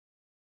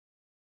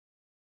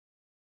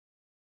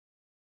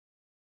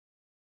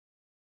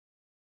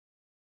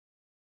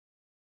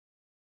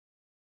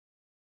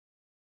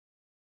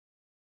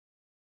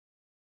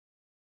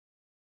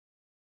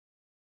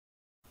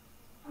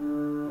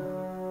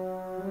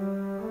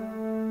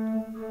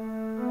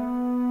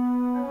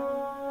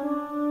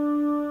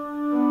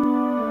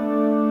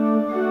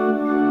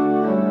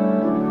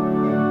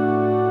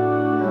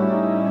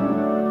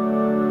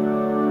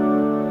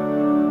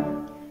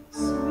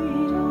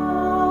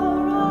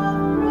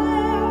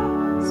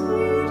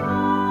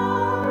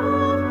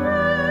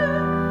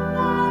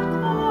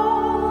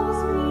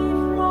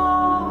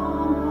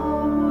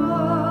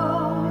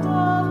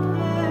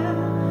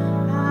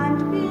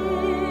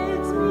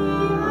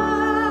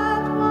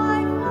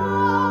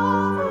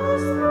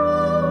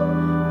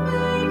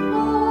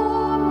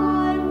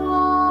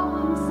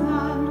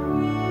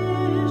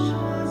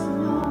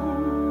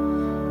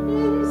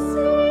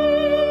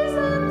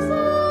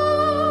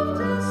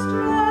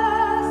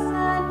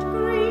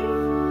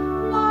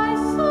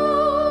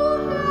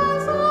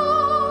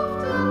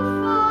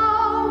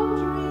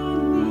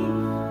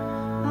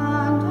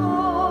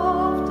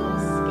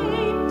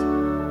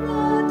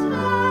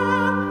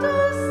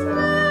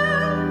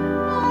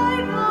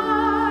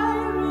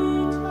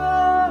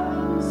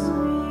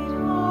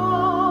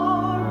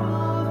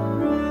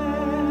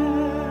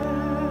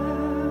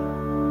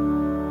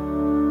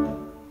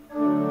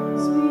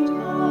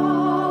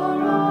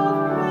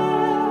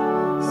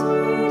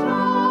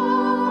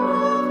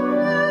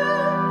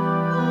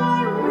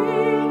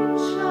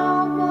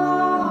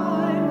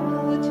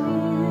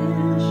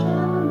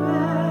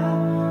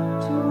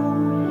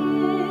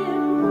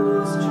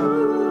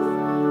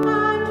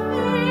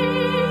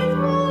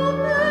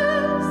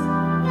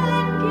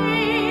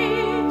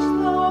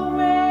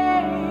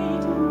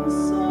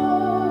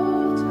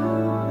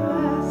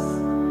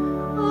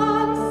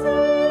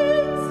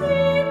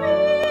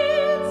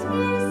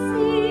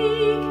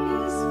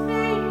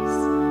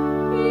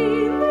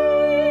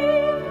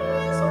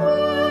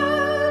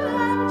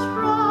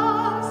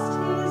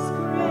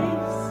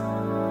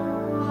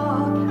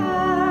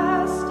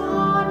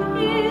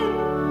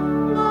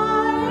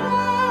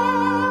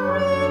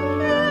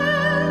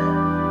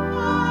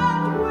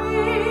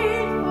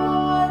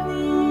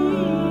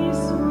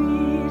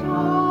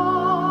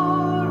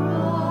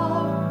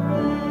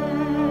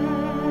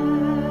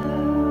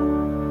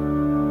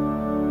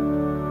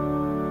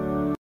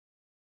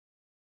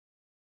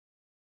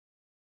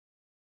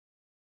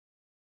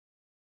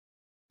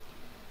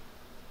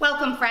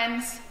Welcome,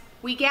 friends.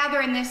 We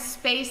gather in this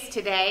space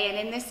today and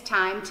in this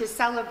time to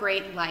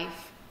celebrate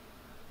life,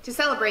 to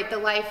celebrate the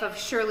life of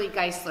Shirley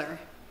Giesler.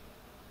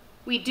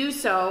 We do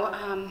so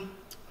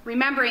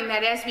remembering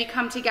that as we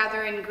come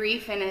together in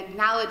grief and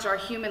acknowledge our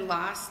human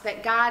loss,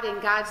 that God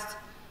in God's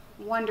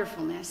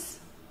wonderfulness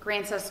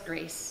grants us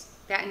grace,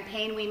 that in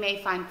pain we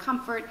may find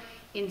comfort,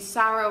 in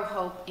sorrow,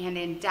 hope, and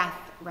in death,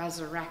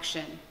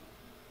 resurrection.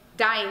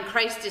 Dying,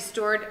 Christ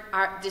destroyed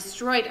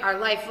our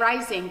life.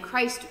 Rising,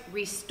 Christ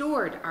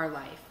restored our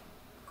life.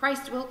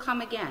 Christ will come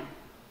again.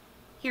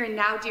 Here and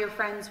now, dear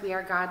friends, we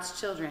are God's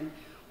children.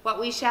 What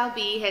we shall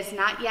be has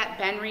not yet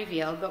been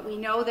revealed, but we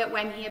know that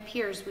when he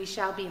appears, we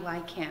shall be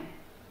like him,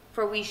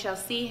 for we shall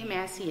see him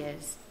as he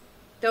is.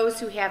 Those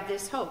who have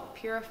this hope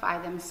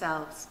purify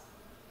themselves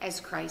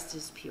as Christ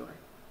is pure.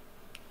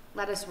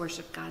 Let us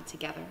worship God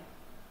together.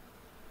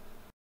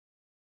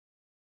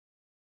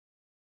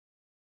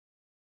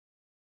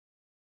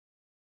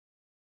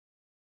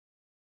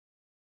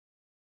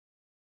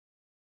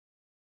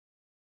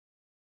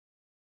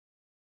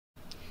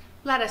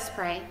 Let us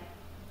pray.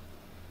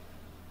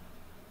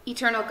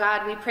 Eternal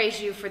God, we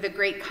praise you for the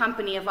great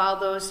company of all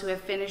those who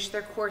have finished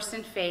their course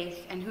in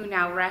faith and who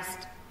now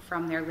rest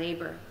from their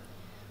labor.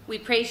 We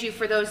praise you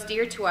for those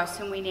dear to us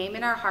whom we name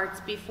in our hearts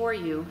before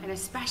you, and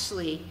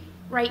especially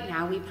right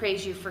now we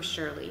praise you for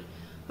Shirley,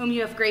 whom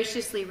you have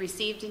graciously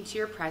received into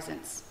your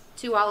presence.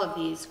 To all of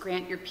these,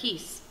 grant your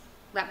peace.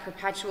 Let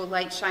perpetual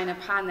light shine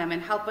upon them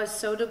and help us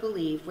so to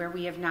believe where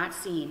we have not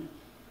seen,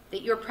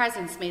 that your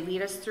presence may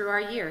lead us through our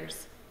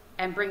years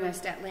and bring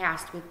us at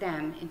last with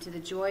them into the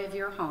joy of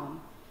your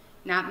home,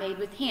 not made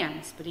with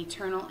hands, but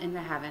eternal in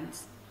the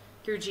heavens.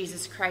 Through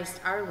Jesus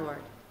Christ our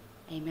Lord.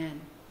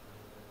 Amen.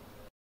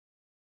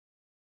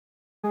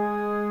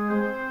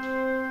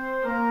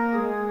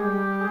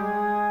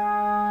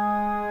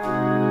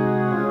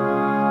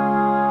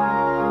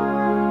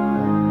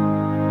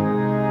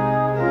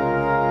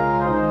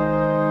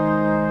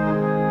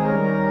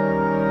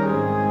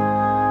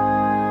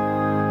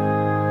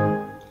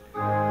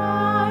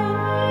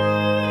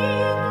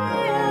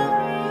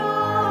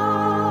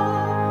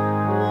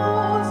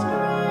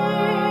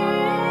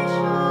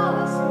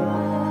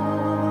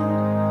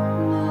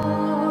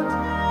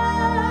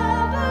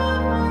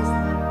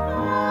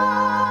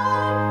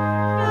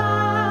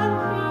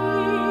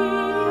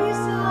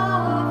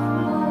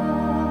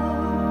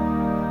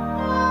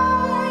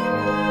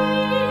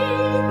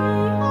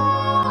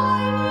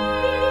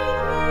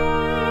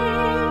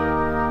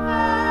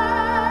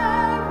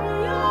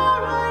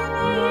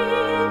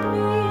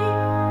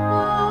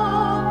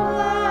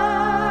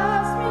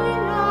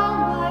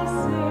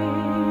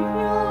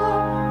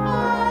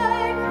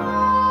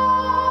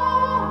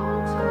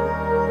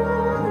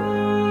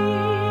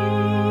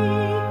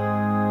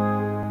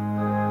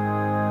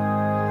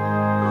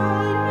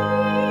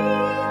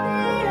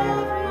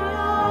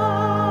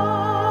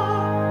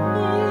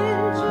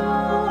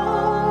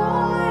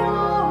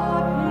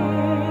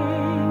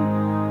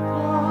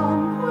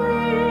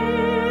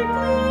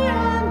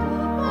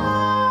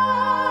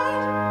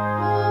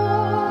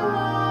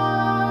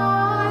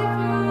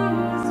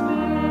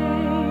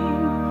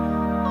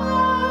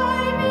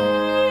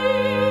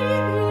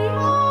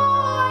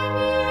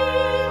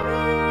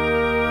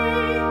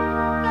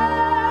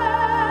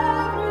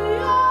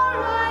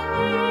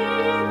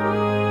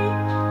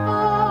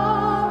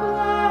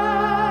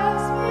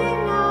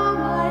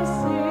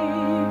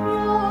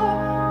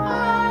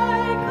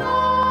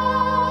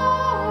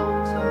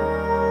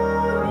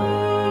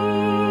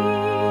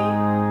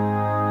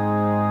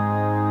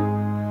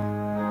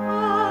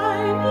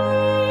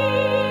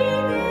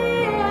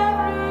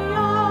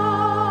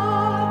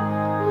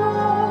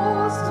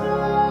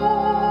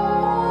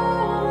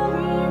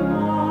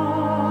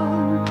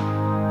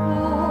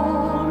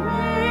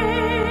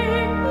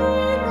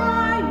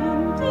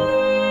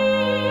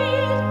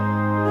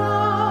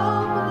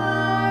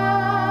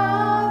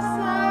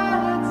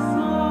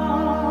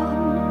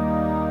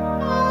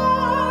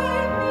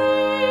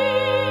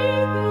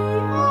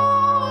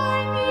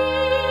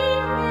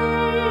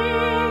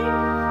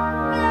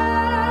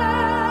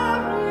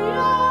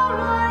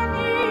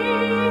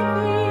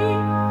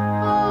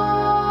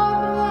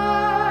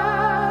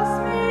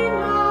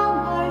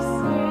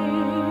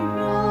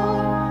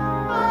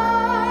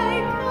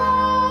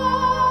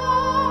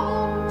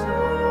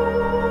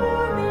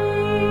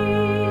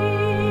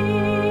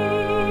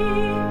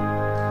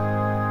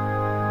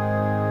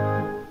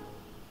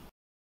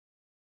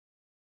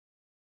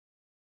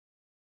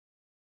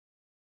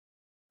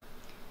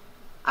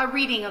 A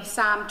reading of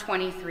Psalm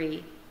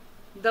 23.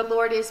 The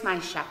Lord is my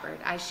shepherd,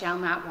 I shall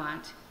not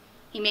want.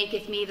 He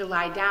maketh me to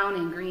lie down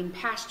in green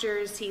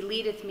pastures. He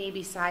leadeth me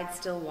beside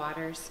still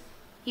waters.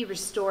 He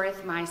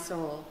restoreth my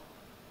soul.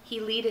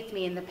 He leadeth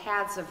me in the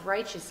paths of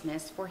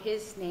righteousness for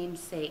his name's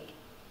sake.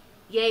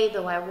 Yea,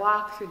 though I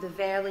walk through the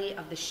valley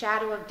of the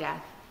shadow of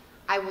death,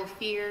 I will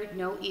fear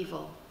no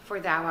evil, for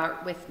thou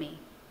art with me.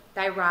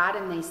 Thy rod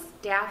and thy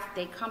staff,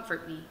 they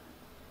comfort me.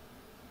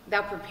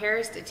 Thou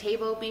preparest a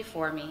table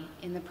before me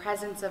in the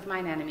presence of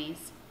mine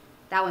enemies.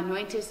 Thou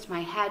anointest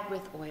my head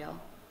with oil.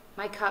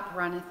 My cup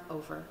runneth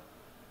over.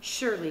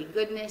 Surely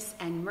goodness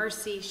and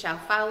mercy shall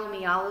follow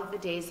me all of the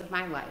days of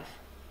my life,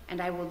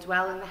 and I will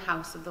dwell in the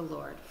house of the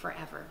Lord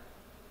forever.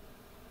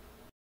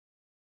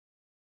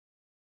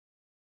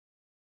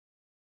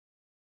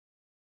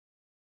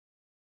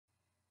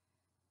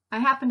 I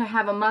happen to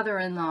have a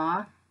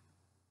mother-in-law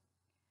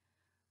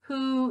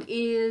who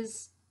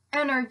is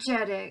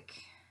energetic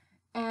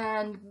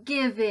and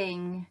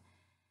giving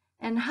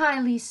and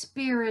highly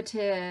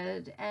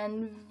spirited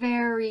and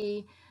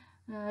very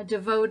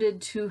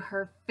devoted to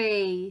her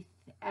faith,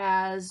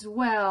 as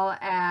well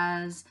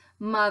as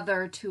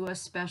mother to a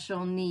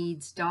special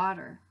needs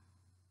daughter.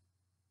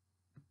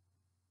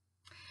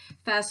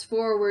 Fast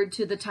forward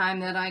to the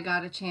time that I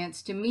got a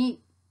chance to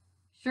meet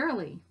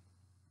Shirley.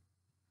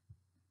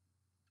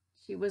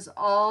 She was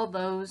all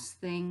those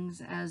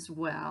things as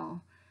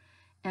well.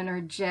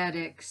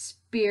 Energetic,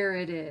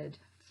 spirited,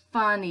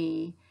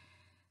 funny,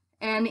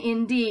 and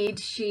indeed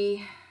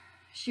she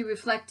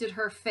reflected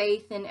her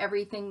faith in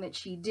everything that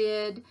she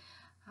did.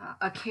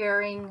 A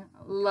caring,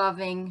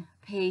 loving,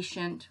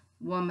 patient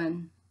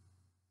woman.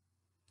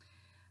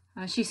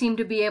 She seemed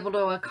to be able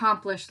to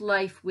accomplish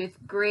life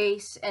with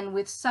grace and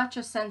with such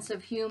a sense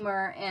of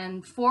humor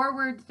and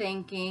forward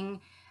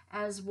thinking,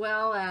 as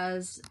well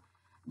as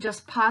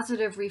just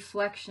positive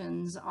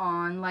reflections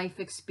on life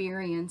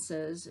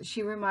experiences.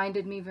 She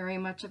reminded me very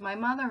much of my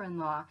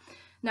mother-in-law.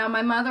 Now,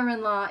 my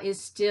mother-in-law is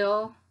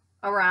still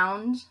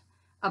around,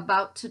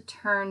 about to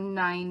turn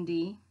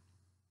 90.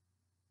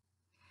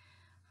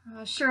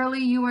 Shirley,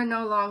 you are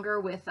no longer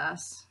with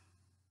us,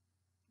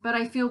 but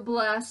I feel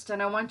blessed,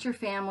 and I want your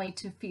family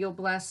to feel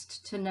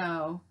blessed to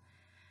know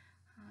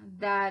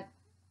that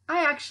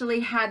I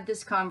actually had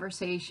this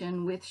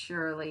conversation with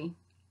Shirley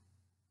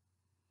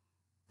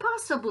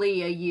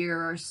possibly a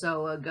year or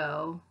so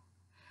ago,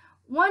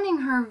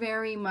 wanting her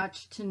very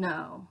much to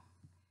know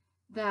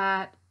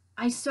that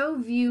I so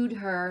viewed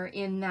her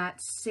in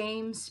that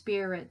same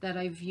spirit that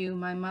I view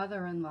my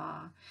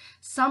mother-in-law.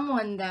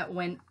 Someone that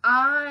when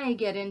I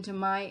get into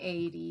my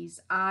 80s,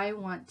 I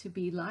want to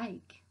be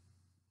like.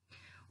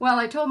 Well,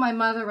 I told my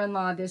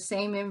mother-in-law this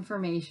same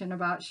information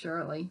about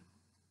Shirley.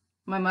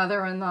 My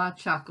mother-in-law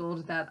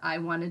chuckled that I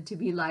wanted to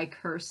be like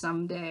her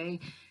someday.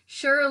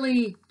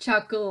 Shirley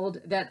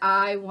chuckled that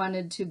I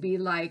wanted to be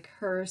like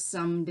her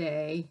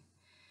someday.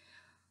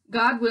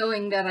 God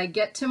willing that I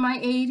get to my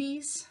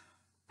 80s,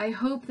 I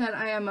hope that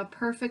I am a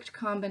perfect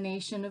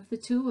combination of the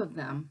two of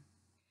them,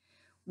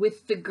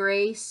 with the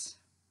grace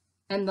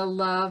and the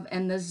love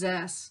and the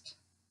zest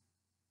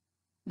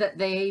that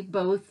they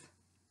both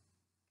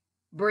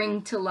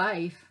bring to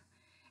life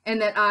and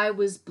that I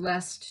was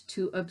blessed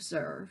to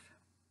observe.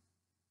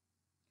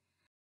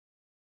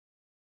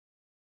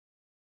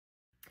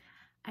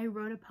 I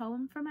wrote a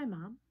poem for my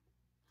mom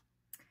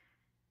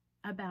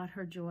about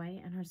her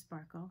joy and her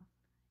sparkle,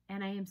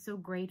 and I am so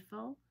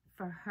grateful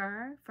for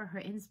her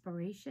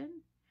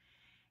inspiration,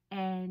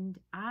 and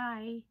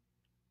I,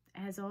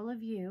 as all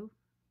of you,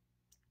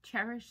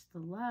 cherish the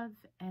love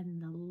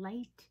and the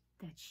light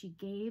that she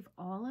gave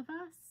all of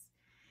us,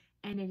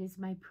 and it is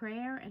my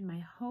prayer and my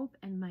hope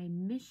and my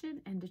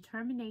mission and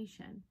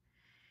determination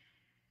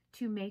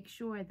to make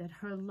sure that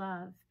her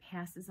love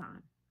passes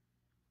on.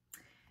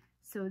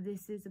 So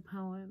this is a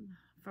poem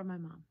for my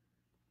mom.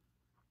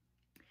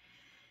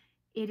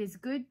 It is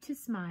good to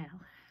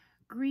smile,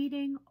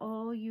 greeting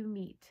all you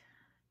meet,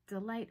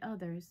 delight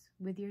others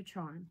with your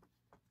charm.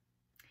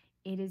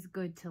 It is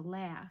good to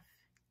laugh,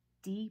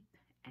 deep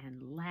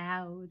and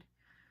loud,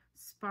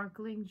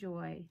 sparkling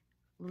joy,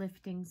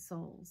 lifting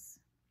souls.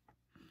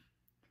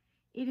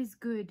 It is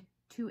good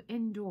to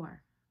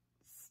endure,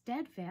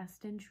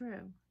 steadfast and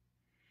true,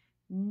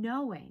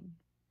 knowing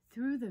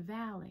through the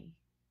valley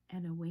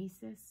an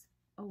oasis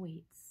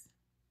awaits.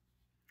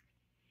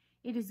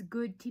 It is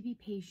good to be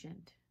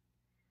patient,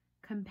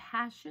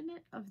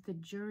 compassionate of the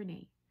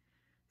journey,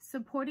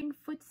 supporting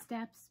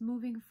footsteps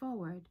moving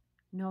forward,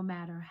 no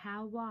matter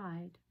how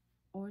wide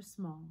or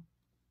small.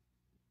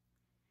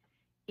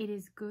 It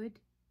is good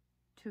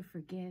to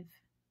forgive,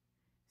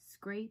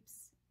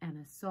 scrapes and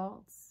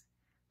assaults,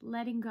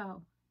 letting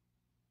go,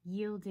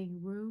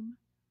 yielding room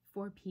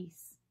for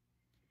peace.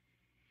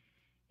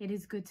 It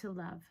is good to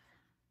love,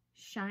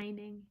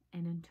 shining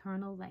an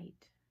eternal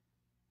light,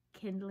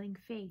 kindling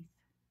faith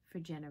for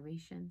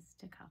generations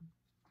to come.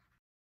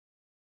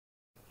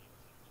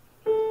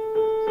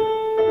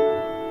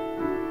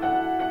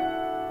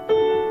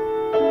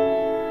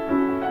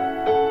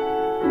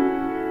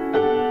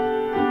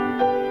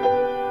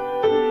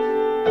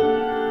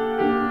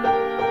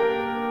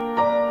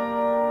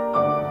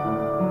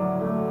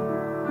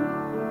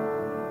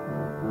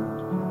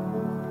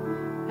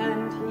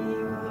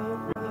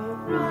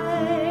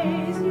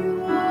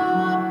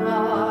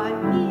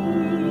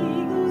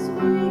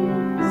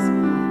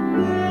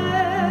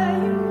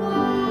 There you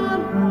are.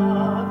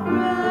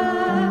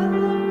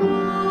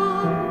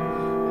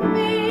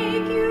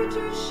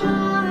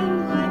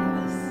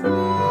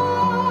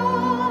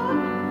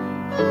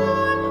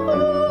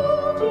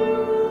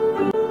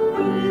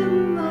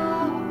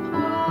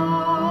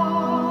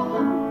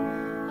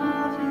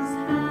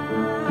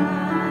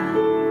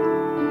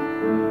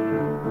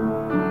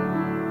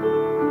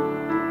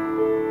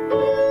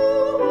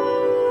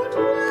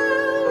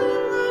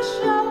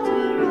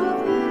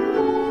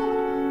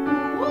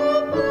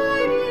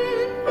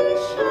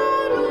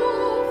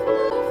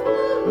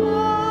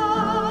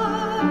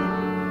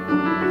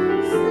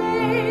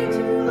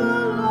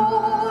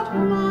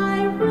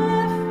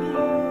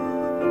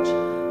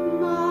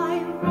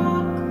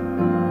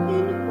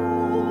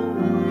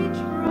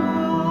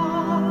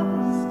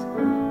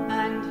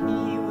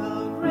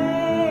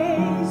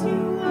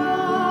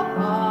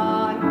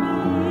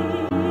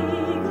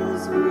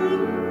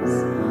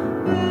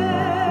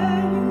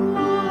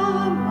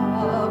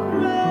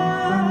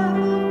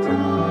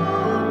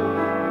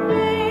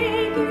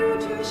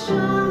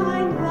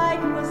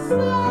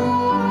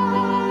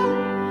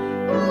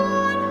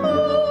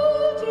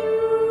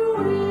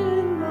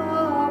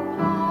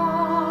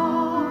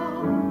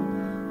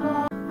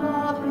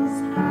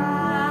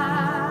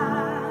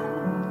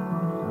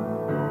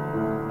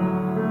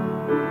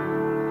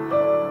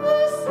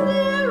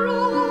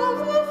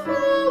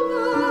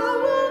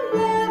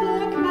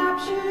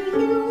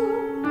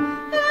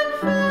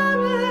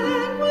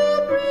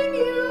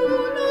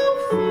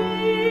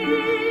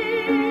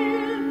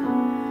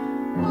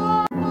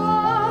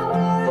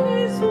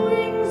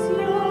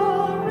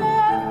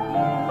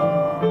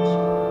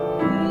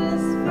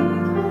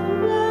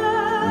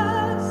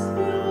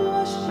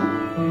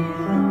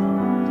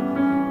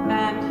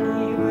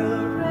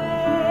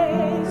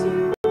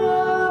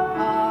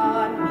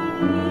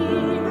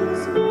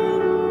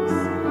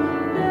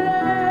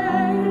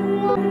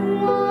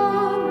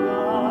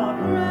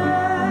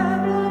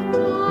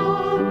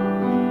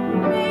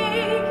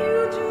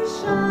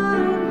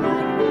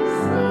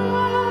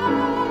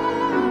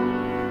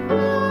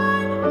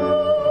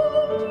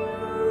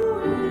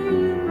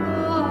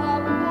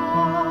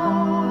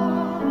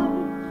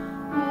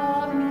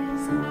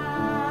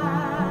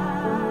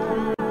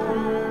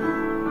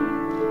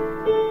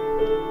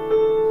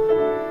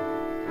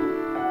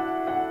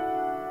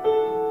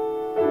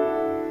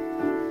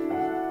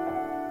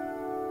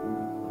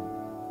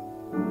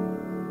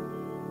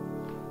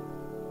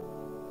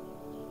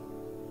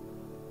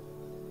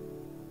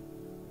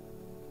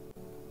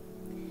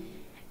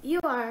 You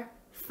are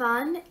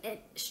fun,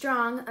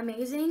 strong,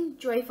 amazing,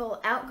 joyful,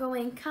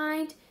 outgoing,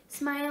 kind,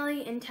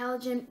 smiley,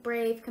 intelligent,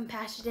 brave,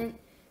 compassionate,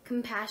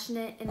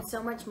 and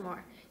so much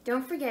more.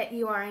 Don't forget,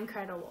 you are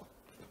incredible.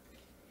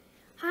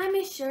 Hi,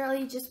 Miss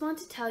Shirley. Just want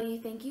to tell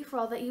you thank you for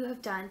all that you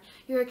have done.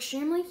 You're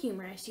extremely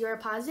humorous. You are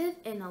positive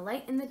and a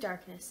light in the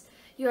darkness.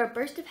 You are a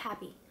burst of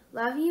happy.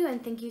 Love you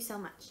and thank you so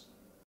much.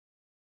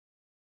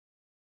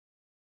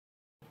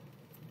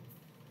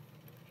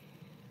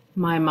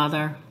 My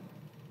mother,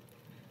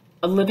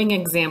 a living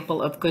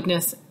example of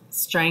goodness,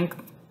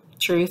 strength,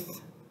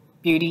 truth,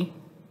 beauty,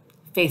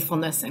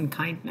 faithfulness, and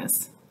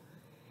kindness.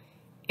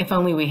 If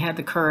only we had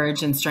the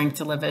courage and strength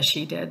to live as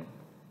she did.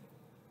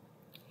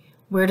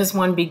 Where does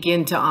one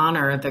begin to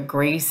honor the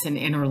grace and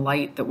inner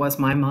light that was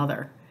my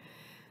mother?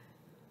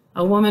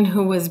 A woman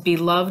who was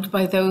beloved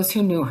by those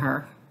who knew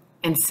her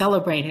and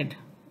celebrated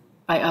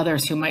by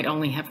others who might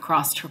only have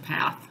crossed her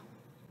path.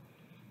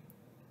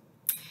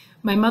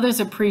 My mother's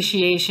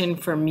appreciation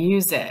for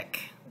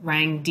music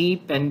rang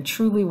deep and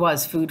truly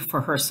was food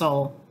for her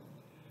soul.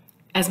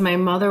 As my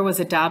mother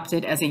was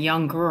adopted as a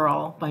young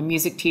girl by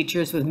music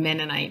teachers with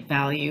Mennonite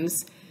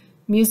values,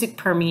 music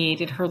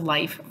permeated her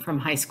life from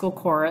high school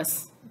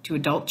chorus to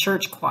adult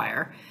church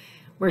choir,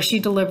 where she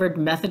delivered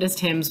Methodist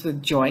hymns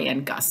with joy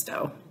and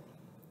gusto.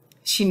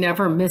 She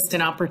never missed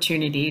an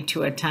opportunity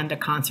to attend a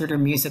concert or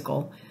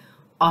musical,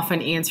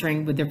 often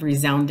answering with a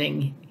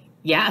resounding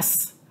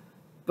yes,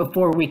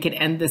 before we could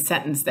end the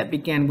sentence that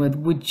began with,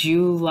 "Would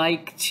you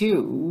like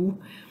to?"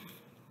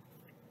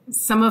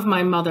 Some of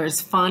my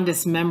mother's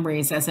fondest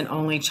memories as an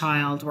only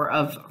child were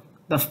of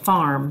the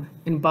farm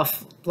in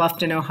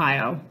Bluffton,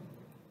 Ohio,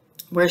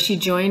 where she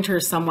joined her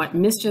somewhat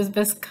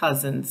mischievous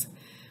cousins,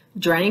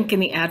 drank in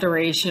the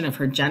adoration of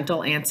her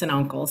gentle aunts and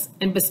uncles,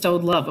 and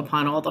bestowed love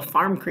upon all the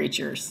farm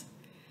creatures.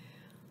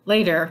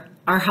 Later,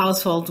 our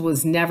household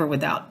was never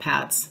without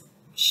pets.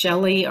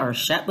 Shelley, our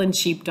Shetland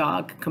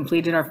sheepdog,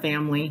 completed our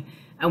family,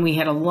 and we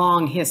had a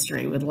long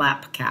history with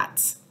lap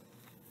cats.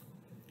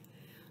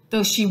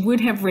 Though she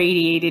would have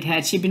radiated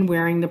had she been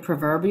wearing the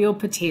proverbial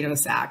potato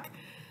sack,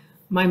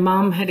 my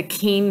mom had a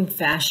keen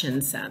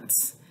fashion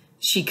sense.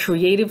 She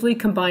creatively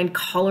combined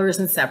colors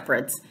and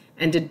separates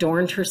and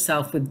adorned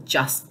herself with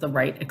just the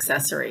right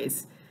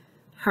accessories.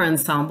 Her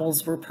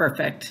ensembles were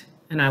perfect,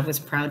 and I was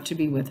proud to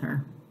be with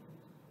her.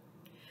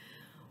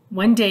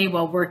 One day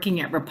while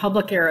working at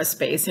Republic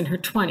Aerospace in her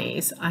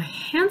 20s, a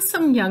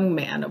handsome young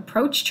man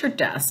approached her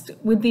desk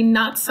with the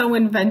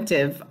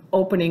not-so-inventive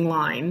opening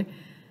line,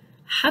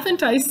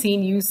 "Haven't I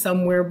seen you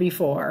somewhere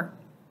before?"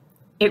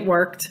 It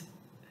worked,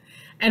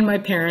 and my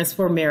parents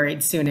were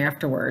married soon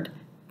afterward,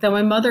 though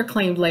my mother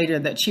claimed later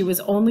that she was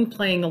only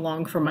playing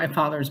along for my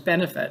father's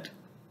benefit.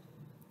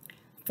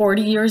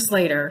 40 years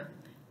later,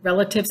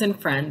 relatives and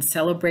friends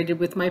celebrated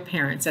with my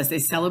parents as they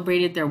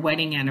celebrated their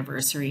wedding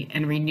anniversary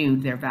and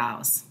renewed their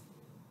vows.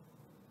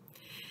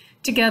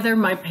 Together,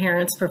 my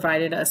parents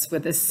provided us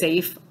with a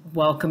safe,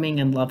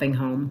 welcoming, and loving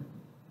home.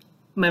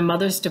 My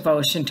mother's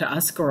devotion to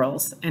us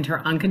girls and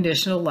her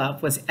unconditional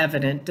love was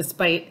evident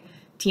despite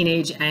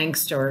teenage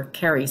angst or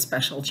Carrie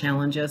special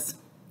challenges.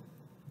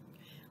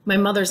 My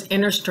mother's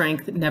inner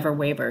strength never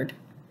wavered.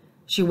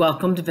 She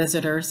welcomed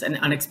visitors and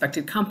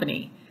unexpected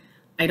company.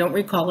 I don't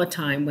recall a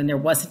time when there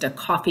wasn't a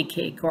coffee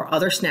cake or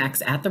other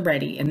snacks at the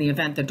ready in the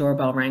event the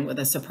doorbell rang with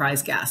a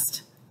surprise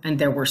guest, and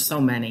there were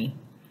so many.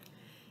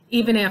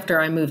 Even after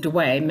I moved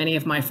away, many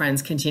of my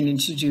friends continued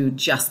to do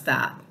just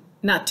that,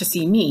 not to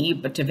see me,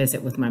 but to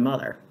visit with my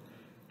mother.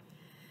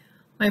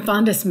 My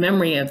fondest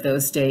memory of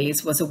those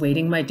days was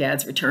awaiting my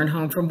dad's return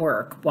home from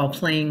work while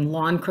playing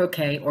lawn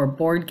croquet or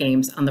board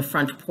games on the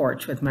front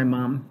porch with my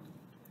mom.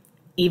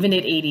 Even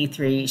at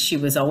 83, she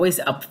was always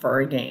up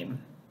for a game.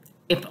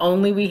 If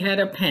only we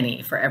had a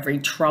penny for every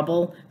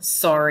trouble,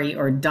 sorry,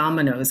 or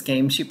dominoes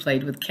game she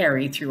played with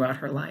Carrie throughout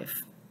her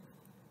life.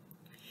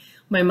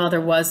 My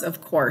mother was, of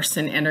course,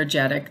 an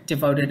energetic,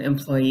 devoted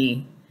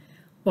employee.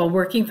 While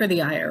working for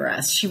the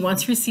IRS, she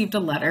once received a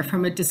letter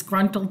from a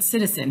disgruntled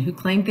citizen who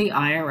claimed the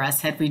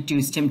IRS had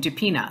reduced him to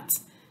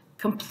peanuts,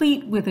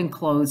 complete with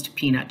enclosed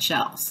peanut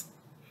shells.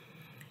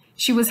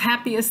 She was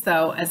happiest,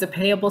 though, as a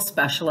payable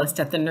specialist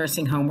at the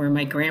nursing home where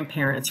my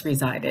grandparents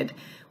resided,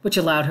 which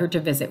allowed her to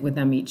visit with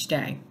them each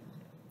day.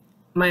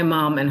 My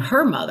mom and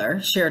her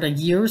mother shared a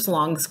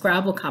years-long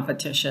Scrabble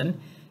competition,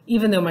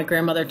 even though my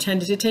grandmother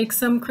tended to take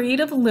some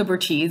creative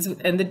liberties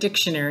and the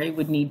dictionary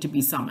would need to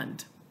be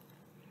summoned.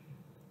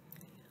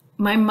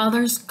 My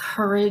mother's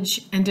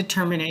courage and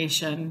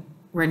determination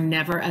were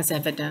never as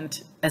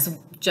evident as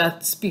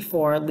just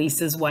before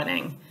Lisa's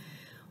wedding,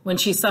 when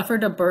she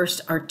suffered a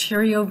burst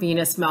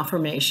arteriovenous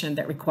malformation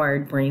that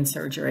required brain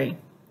surgery.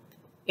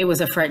 It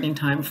was a frightening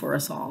time for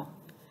us all.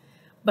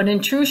 But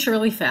in true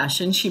Shirley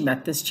fashion, she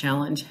met this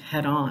challenge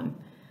head on.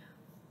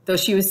 Though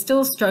she was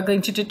still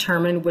struggling to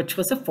determine which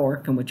was a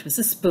fork and which was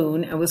a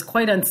spoon and was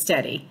quite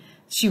unsteady,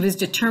 she was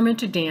determined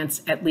to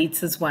dance at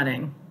Lisa's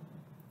wedding,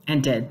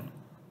 and did.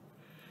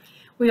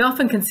 We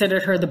often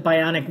considered her the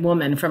bionic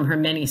woman from her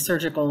many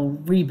surgical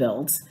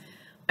rebuilds.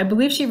 I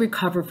believe she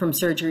recovered from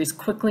surgeries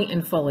quickly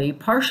and fully,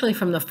 partially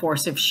from the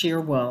force of sheer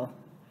will.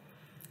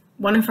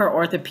 One of her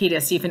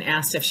orthopedists even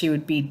asked if she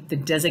would be the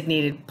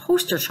designated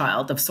poster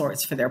child of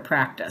sorts for their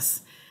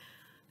practice.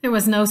 There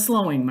was no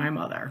slowing my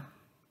mother.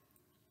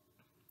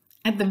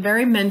 At the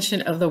very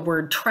mention of the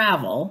word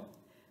travel,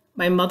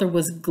 my mother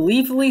was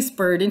gleefully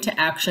spurred into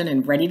action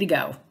and ready to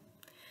go.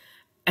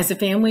 As a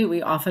family,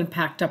 we often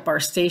packed up our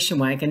station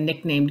wagon,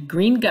 nicknamed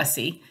Green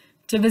Gussie,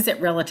 to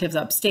visit relatives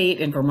upstate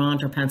in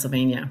Vermont or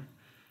Pennsylvania.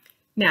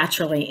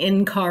 Naturally,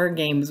 in-car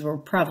games were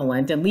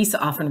prevalent, and Lisa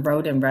often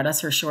wrote and read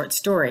us her short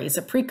stories,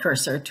 a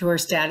precursor to her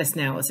status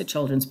now as a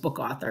children's book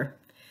author.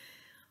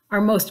 Our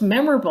most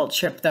memorable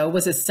trip, though,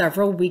 was a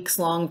several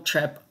weeks-long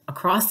trip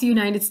across the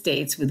United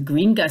States with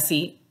Green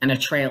Gussie and a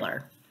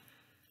trailer.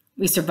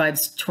 We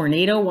survived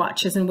tornado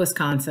watches in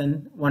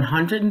Wisconsin,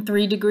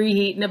 103-degree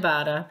heat in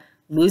Nevada,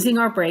 losing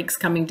our brakes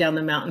coming down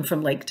the mountain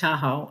from Lake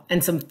Tahoe,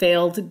 and some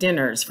failed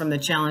dinners from the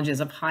challenges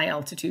of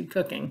high-altitude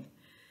cooking.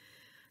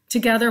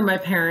 Together, my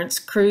parents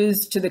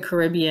cruised to the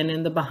Caribbean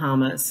and the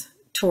Bahamas,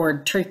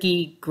 toured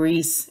Turkey,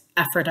 Greece,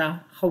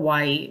 Ephrata,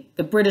 Hawaii,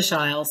 the British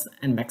Isles,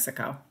 and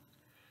Mexico.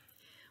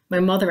 My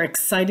mother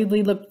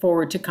excitedly looked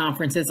forward to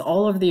conferences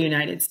all over the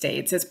United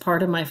States as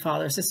part of my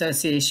father's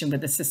association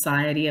with the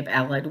Society of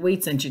Allied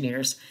Weights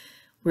Engineers,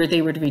 where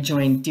they would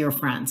rejoin dear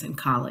friends and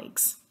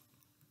colleagues.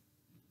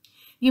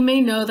 You may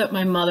know that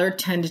my mother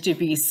tended to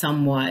be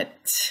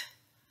somewhat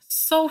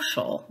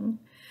social.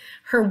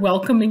 Her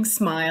welcoming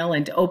smile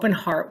and open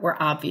heart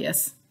were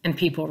obvious, and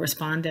people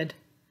responded.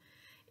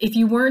 If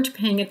you weren't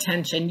paying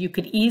attention, you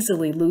could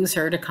easily lose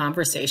her to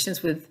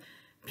conversations with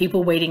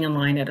people waiting in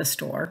line at a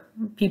store,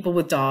 people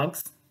with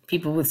dogs,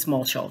 people with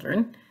small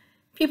children,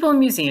 people in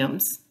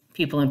museums,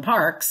 people in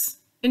parks,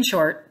 in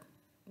short,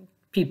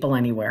 people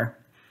anywhere.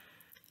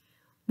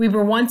 We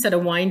were once at a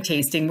wine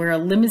tasting where a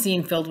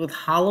limousine filled with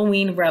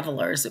Halloween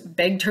revelers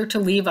begged her to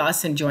leave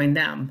us and join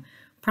them,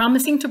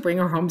 promising to bring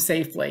her home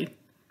safely.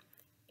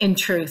 In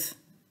truth,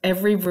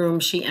 every room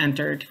she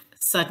entered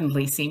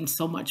suddenly seemed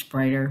so much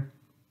brighter.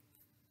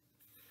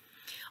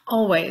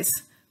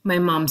 Always, my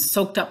mom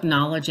soaked up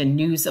knowledge and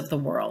news of the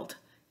world.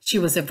 She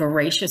was a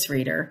voracious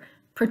reader,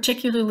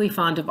 particularly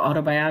fond of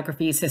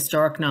autobiographies,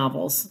 historic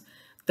novels,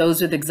 those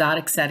with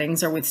exotic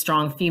settings or with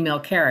strong female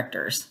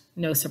characters.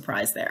 No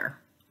surprise there.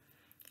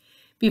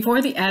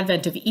 Before the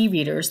advent of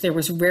e-readers, there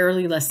was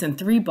rarely less than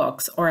 3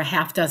 books or a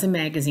half dozen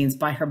magazines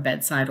by her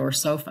bedside or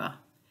sofa.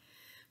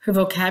 Her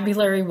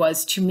vocabulary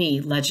was, to me,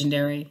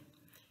 legendary.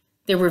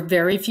 There were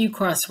very few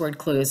crossword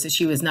clues that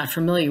she was not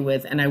familiar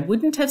with, and I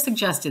wouldn't have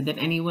suggested that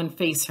anyone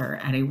face her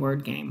at a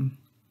word game.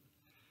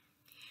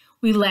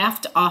 We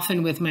laughed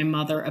often with my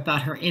mother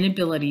about her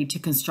inability to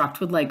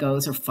construct with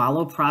Legos or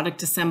follow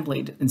product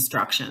assembly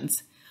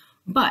instructions,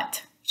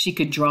 but she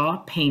could draw,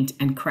 paint,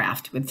 and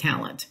craft with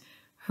talent.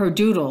 Her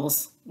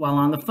doodles, while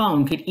on the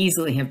phone, could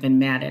easily have been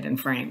matted and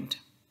framed.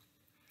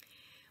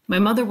 My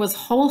mother was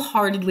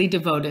wholeheartedly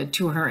devoted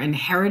to her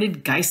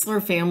inherited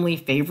Giesler family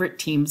favorite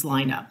teams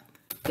lineup,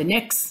 the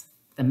Knicks,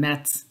 the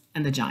Mets,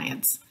 and the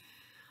Giants.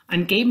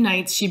 On game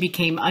nights, she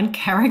became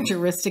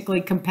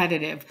uncharacteristically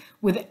competitive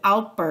with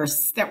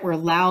outbursts that were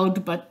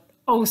loud but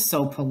oh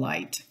so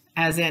polite,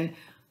 as in,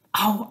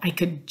 oh, I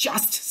could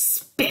just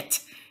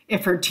spit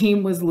if her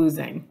team was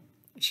losing.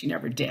 She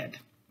never did.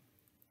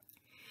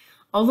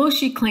 Although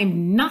she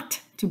claimed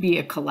not to be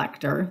a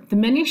collector, the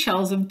many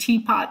shells of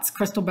teapots,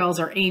 crystal bells,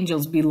 or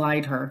angels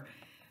belied her.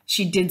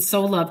 She did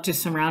so love to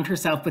surround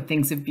herself with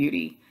things of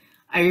beauty.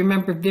 I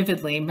remember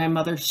vividly my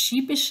mother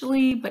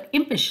sheepishly but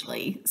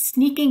impishly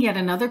sneaking yet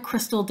another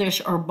crystal dish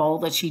or bowl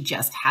that she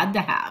just had to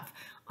have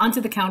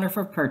onto the counter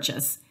for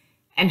purchase,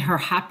 and her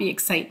happy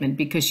excitement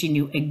because she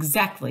knew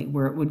exactly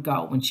where it would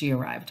go when she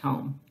arrived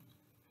home.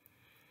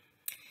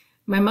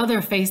 My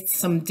mother faced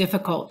some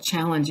difficult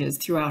challenges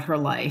throughout her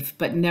life,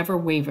 but never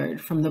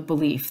wavered from the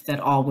belief that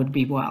all would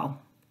be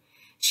well.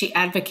 She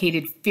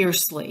advocated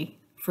fiercely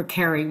for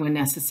Carrie when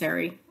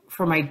necessary,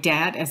 for my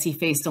dad as he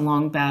faced a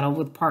long battle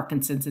with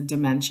Parkinson's and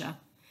dementia,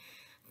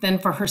 then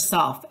for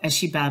herself as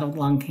she battled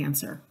lung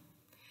cancer.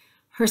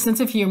 Her sense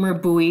of humor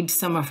buoyed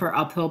some of her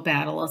uphill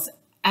battles,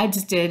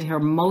 as did her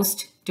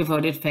most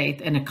devoted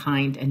faith in a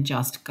kind and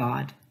just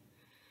God.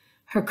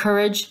 Her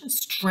courage,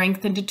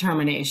 strength, and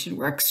determination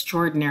were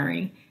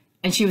extraordinary,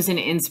 and she was an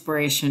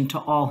inspiration to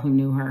all who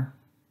knew her.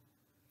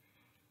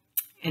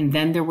 And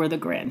then there were the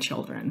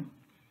grandchildren.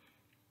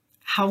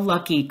 How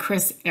lucky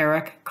Chris,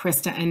 Eric,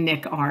 Krista, and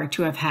Nick are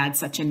to have had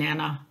such a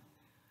Nana.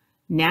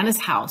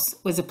 Nana's house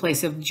was a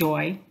place of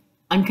joy,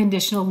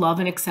 unconditional love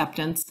and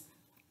acceptance,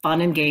 fun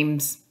and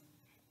games,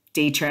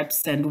 day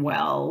trips, and,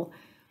 well,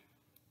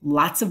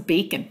 lots of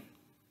bacon.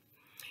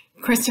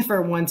 Christopher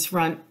once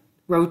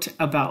wrote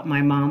about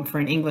my mom for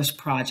an English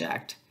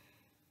project.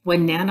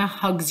 When Nana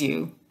hugs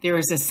you, there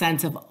is a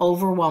sense of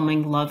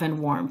overwhelming love and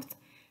warmth,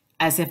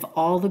 as if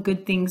all the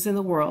good things in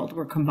the world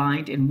were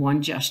combined in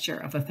one gesture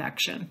of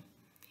affection.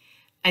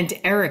 And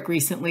Eric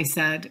recently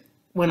said,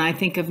 when I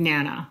think of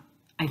Nana,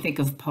 I think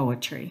of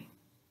poetry.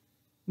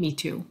 Me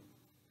too.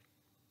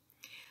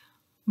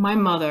 My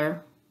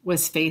mother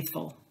was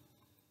faithful.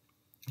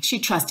 She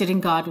trusted in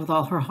God with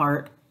all her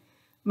heart.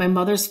 My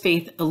mother's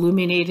faith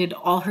illuminated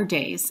all her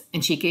days,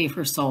 and she gave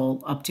her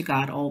soul up to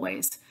God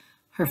always.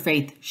 Her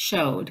faith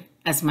showed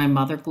as my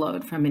mother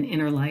glowed from an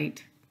inner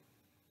light.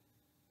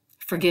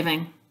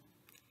 Forgiving.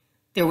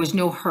 There was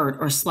no hurt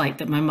or slight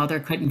that my mother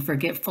couldn't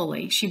forget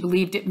fully. She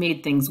believed it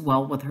made things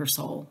well with her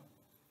soul.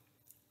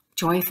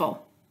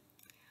 Joyful.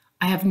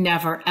 I have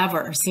never,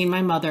 ever seen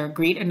my mother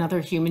greet another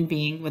human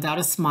being without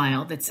a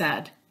smile that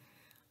said,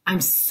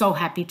 "I'm so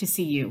happy to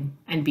see you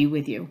and be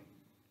with you."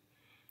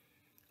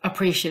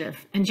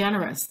 Appreciative and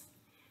generous.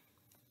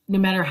 No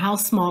matter how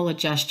small a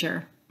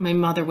gesture, my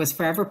mother was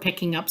forever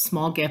picking up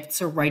small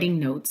gifts or writing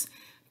notes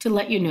to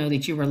let you know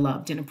that you were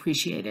loved and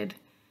appreciated.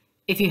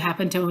 If you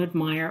happened to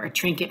admire a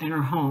trinket in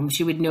her home,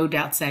 she would no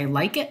doubt say,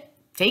 "Like it?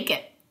 Take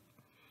it."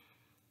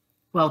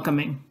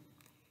 Welcoming.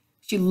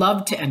 She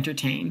loved to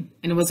entertain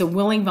and was a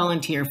willing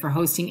volunteer for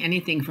hosting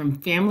anything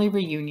from family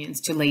reunions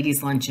to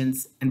ladies'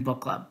 luncheons and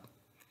book club.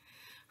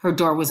 Her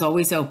door was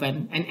always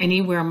open, and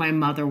anywhere my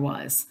mother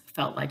was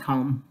felt like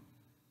home.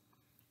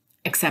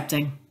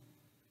 Accepting.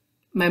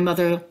 My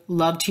mother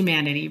loved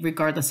humanity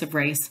regardless of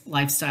race,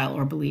 lifestyle,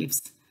 or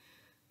beliefs.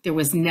 There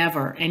was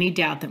never any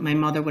doubt that my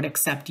mother would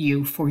accept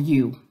you for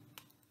you.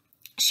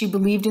 She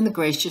believed in the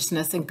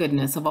graciousness and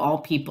goodness of all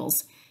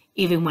peoples,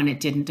 even when it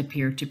didn't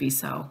appear to be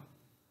so.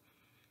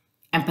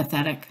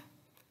 Empathetic.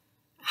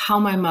 How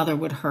my mother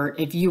would hurt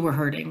if you were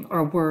hurting,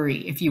 or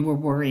worry if you were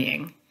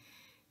worrying.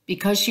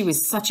 Because she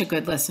was such a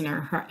good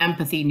listener, her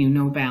empathy knew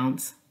no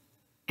bounds,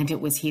 and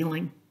it was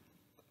healing.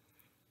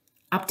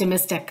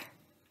 Optimistic.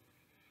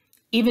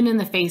 Even in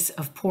the face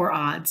of poor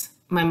odds,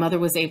 my mother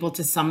was able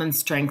to summon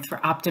strength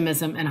for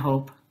optimism and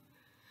hope.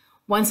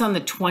 Once on the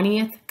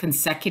 20th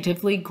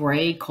consecutively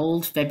gray,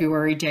 cold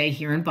February day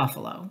here in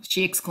Buffalo,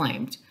 she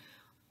exclaimed,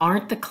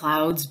 "Aren't the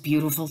clouds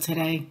beautiful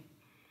today?"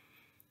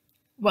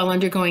 While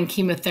undergoing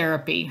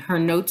chemotherapy, her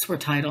notes were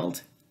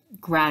titled,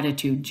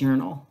 "Gratitude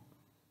Journal."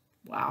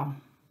 Wow.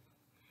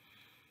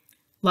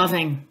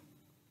 Loving.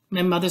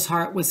 My mother's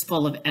heart was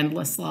full of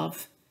endless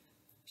love.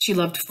 She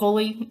loved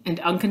fully and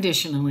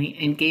unconditionally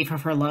and gave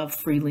of her love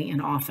freely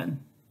and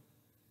often.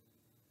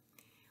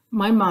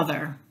 My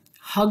mother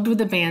hugged with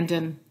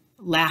abandon,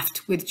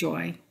 laughed with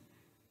joy,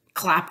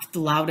 clapped the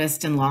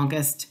loudest and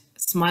longest,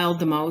 smiled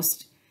the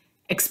most,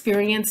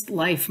 experienced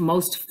life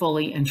most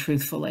fully and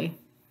truthfully.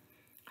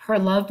 Her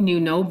love knew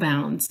no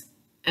bounds,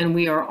 and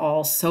we are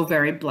all so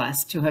very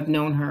blessed to have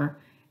known her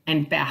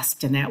and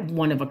basked in that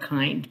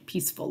one-of-a-kind,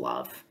 peaceful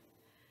love.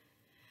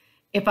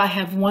 If I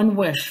have one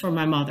wish for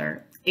my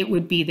mother, it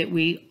would be that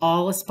we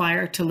all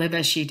aspire to live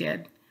as she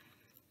did,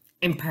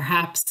 and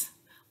perhaps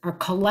our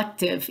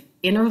collective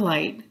inner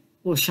light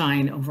will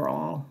shine over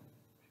all.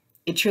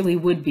 It truly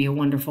would be a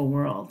wonderful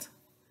world.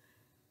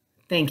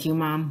 Thank you,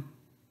 Mom.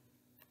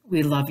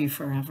 We love you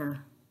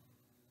forever.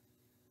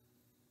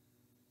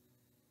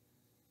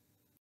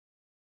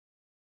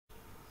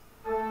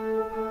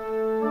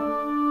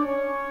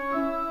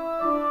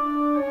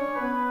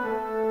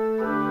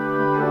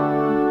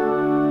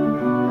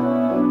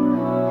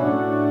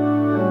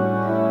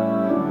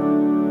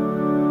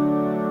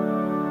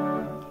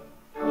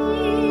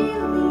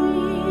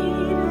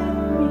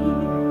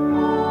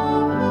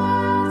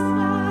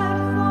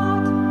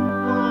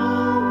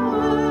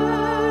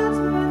 Words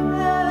with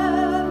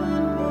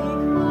heavenly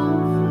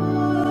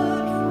comfort.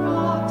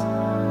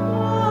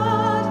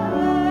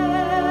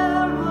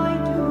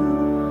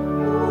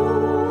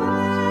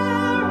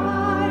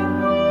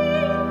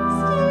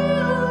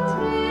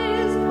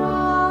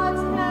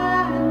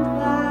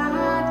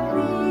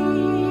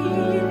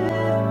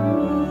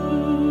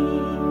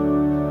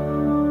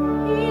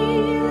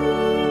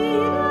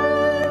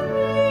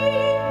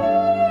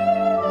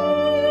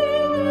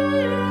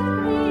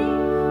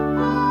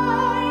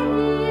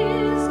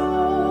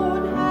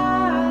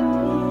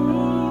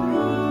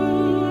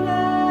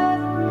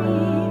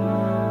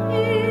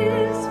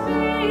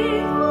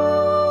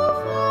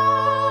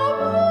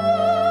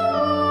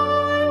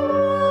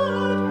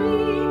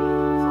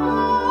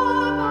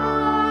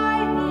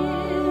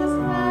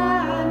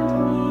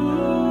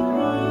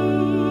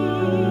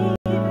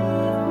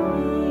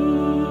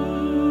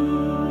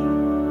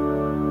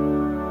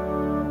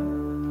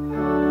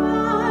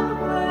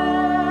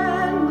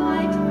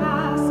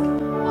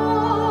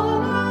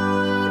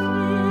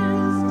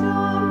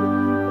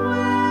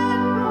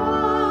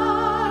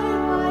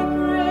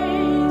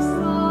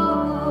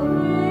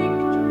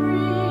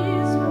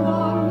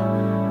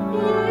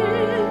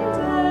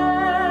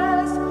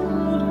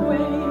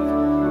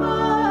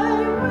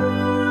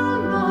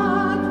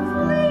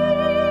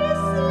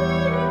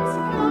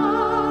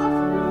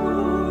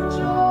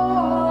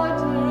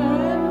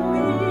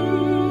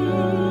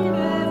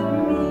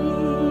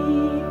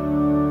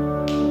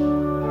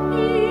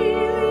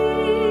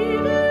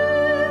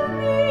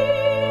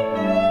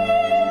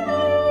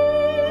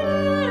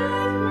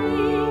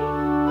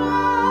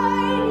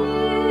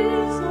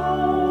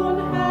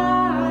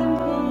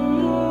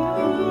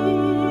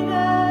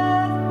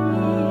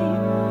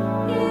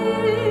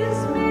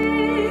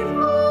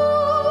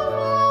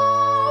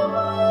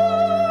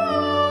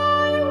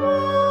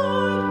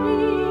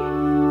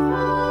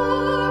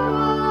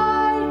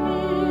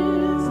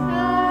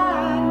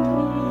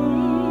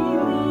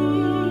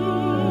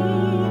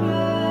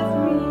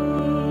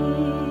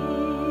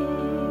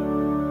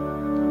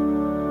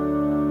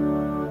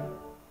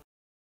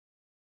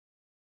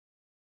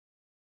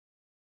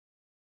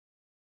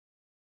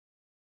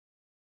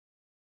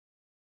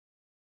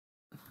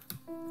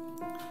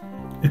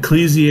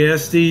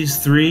 Ecclesiastes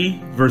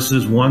 3,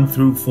 verses 1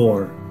 through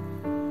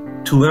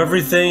 4. To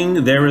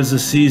everything there is a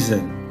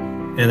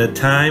season, and a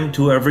time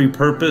to every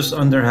purpose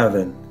under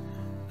heaven,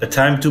 a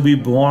time to be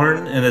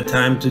born and a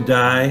time to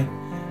die,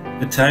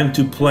 a time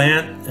to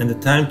plant and a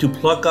time to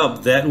pluck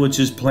up that which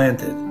is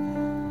planted,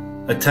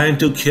 a time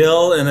to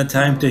kill and a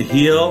time to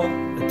heal,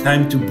 a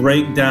time to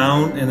break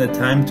down and a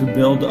time to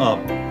build up,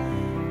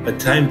 a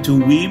time to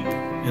weep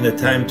and a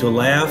time to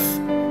laugh,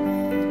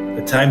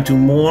 a time to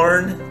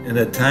mourn and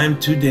a time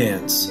to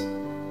dance.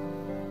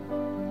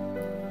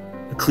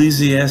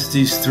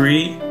 Ecclesiastes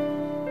 3,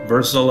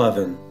 verse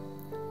 11.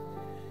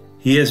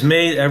 He has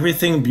made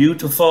everything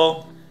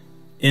beautiful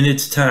in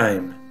its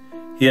time.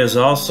 He has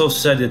also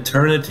set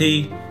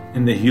eternity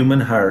in the human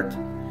heart.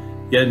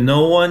 Yet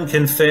no one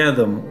can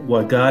fathom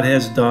what God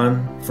has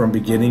done from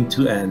beginning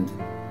to end.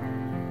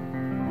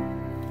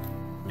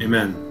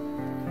 Amen.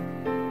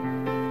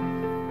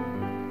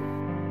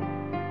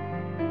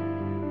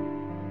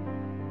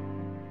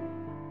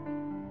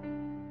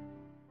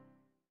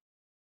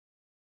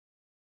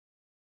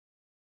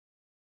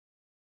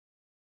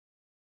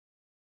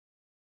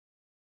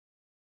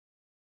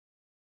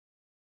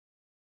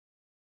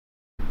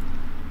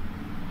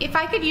 If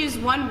I could use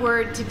one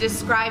word to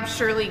describe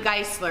Shirley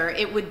Giesler,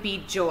 it would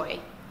be joy.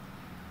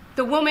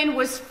 The woman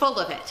was full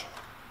of it.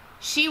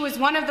 She was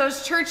one of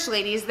those church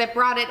ladies that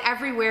brought it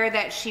everywhere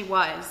that she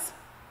was.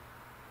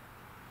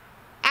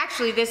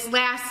 Actually, this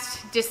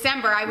last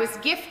December, I was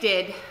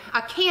gifted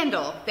a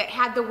candle that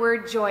had the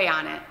word joy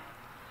on it.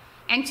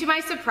 And to my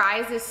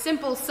surprise, this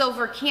simple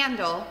silver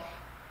candle,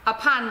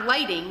 upon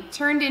lighting,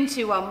 turned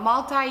into a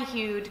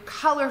multi-hued,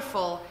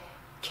 colorful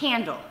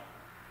candle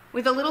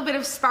with a little bit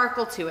of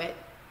sparkle to it,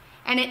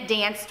 and it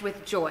danced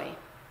with joy.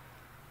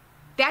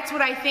 That's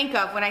what I think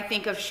of when I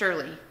think of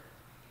Shirley.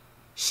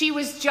 She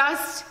was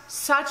just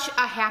such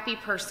a happy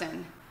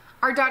person.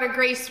 Our daughter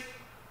Grace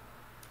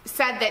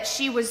said that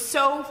she was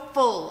so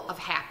full of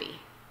happy.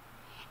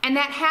 And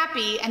that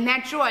happy and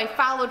that joy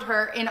followed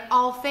her in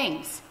all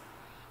things,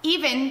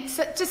 even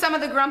to some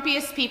of the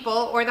grumpiest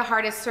people or the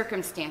hardest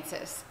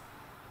circumstances.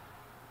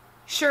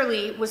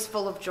 Shirley was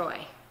full of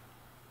joy.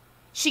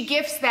 She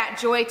gifts that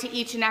joy to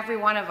each and every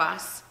one of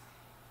us.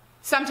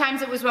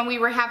 Sometimes it was when we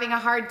were having a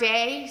hard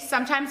day.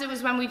 Sometimes it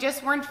was when we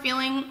just weren't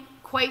feeling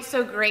quite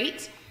so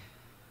great.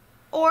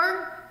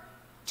 Or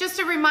just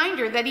a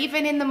reminder that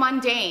even in the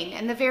mundane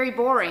and the very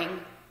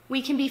boring,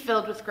 we can be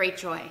filled with great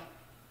joy.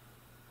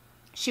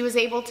 She was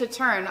able to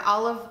turn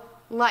all of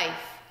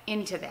life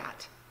into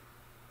that.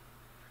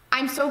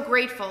 I'm so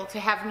grateful to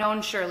have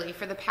known Shirley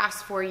for the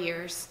past 4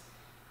 years.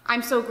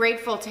 I'm so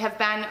grateful to have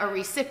been a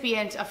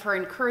recipient of her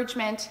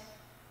encouragement,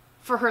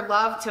 for her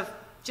love to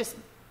just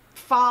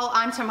fall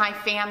onto my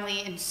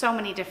family in so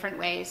many different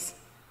ways.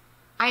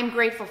 I am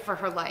grateful for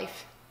her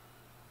life.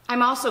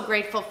 I'm also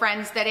grateful,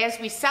 friends, that as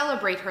we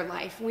celebrate her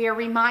life, we are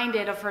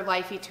reminded of her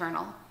life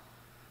eternal,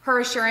 her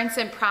assurance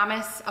and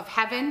promise of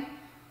heaven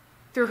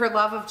through her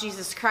love of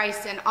Jesus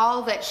Christ and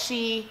all that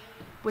she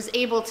was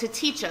able to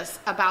teach us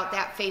about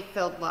that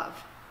faith-filled love.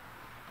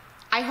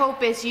 I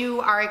hope as you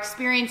are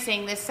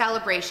experiencing this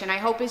celebration, I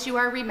hope as you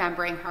are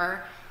remembering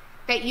her,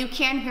 that you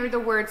can hear the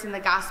words in the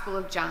Gospel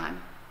of John,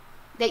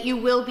 that you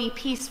will be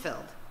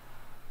peace-filled,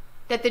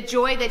 that the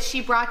joy that she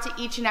brought to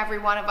each and every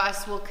one of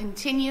us will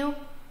continue,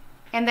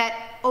 and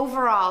that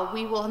overall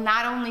we will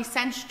not only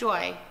sense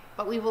joy,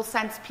 but we will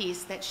sense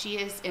peace that she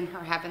is in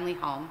her heavenly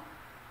home.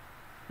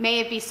 May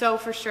it be so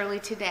for Shirley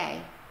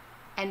today,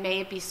 and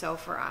may it be so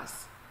for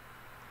us.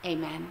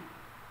 Amen.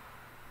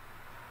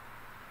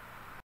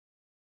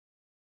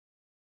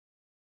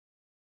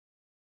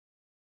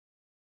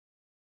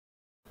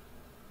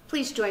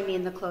 Please join me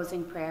in the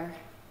closing prayer.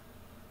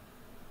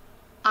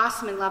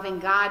 Awesome and loving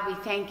God, we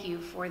thank you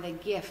for the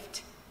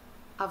gift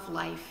of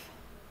life.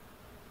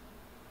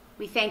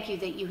 We thank you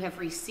that you have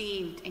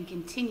received and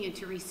continue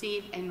to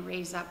receive and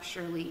raise up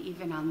Shirley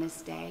even on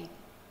this day.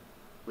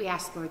 We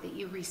ask, Lord, that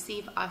you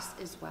receive us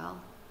as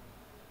well.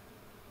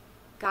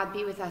 God,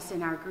 be with us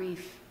in our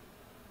grief.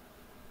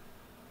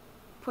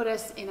 Put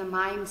us in a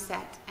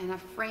mindset and a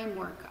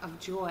framework of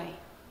joy.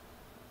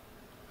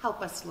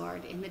 Help us,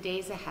 Lord, in the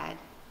days ahead.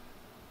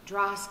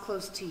 Draw us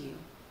close to you.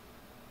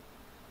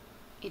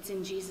 It's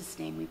in Jesus'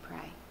 name we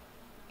pray.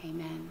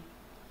 Amen.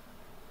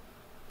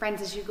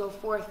 Friends, as you go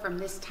forth from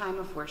this time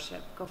of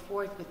worship, go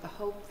forth with the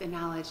hope, the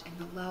knowledge, and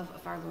the love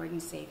of our Lord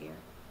and Savior,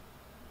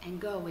 and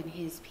go in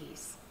his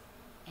peace.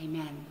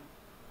 Amen.